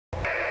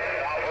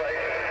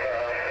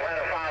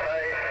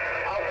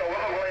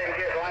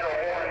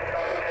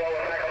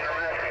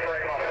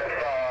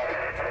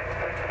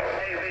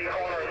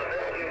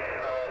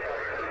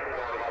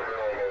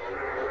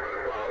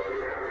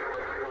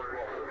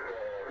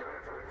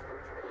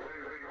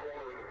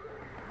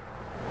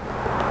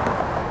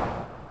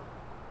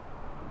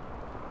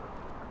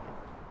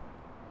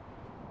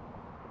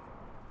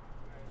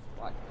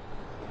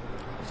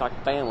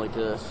like family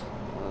to us.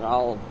 And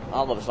all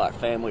of us like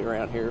family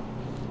around here.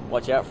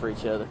 Watch out for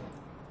each other.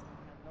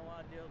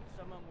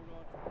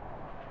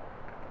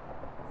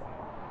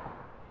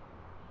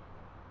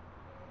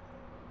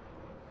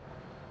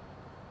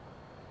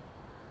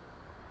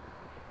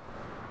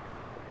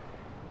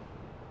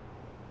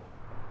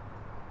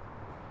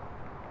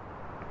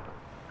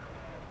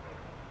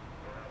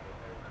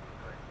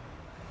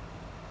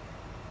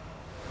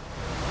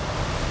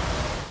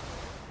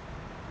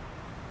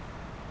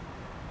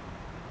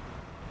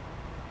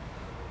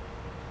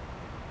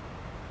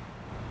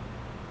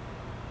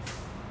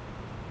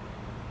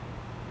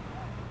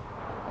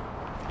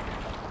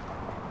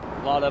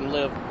 A lot of them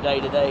live day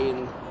to day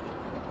and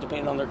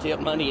depend on their tip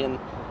money and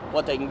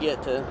what they can get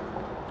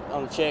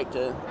on the check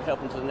to help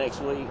them to the next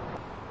week.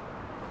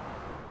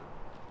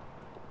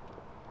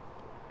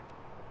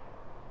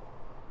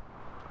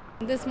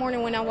 This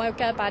morning when I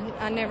woke up,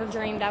 I never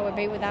dreamed I would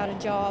be without a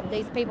job.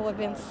 These people have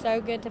been so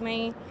good to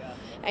me,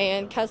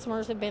 and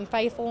customers have been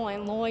faithful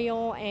and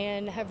loyal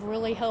and have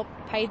really helped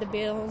pay the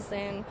bills,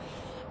 and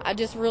I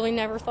just really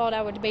never thought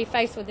I would be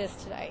faced with this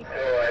today.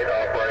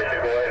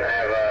 Operation, go ahead and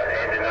have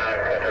engine 9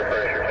 cut their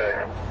pressure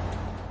too.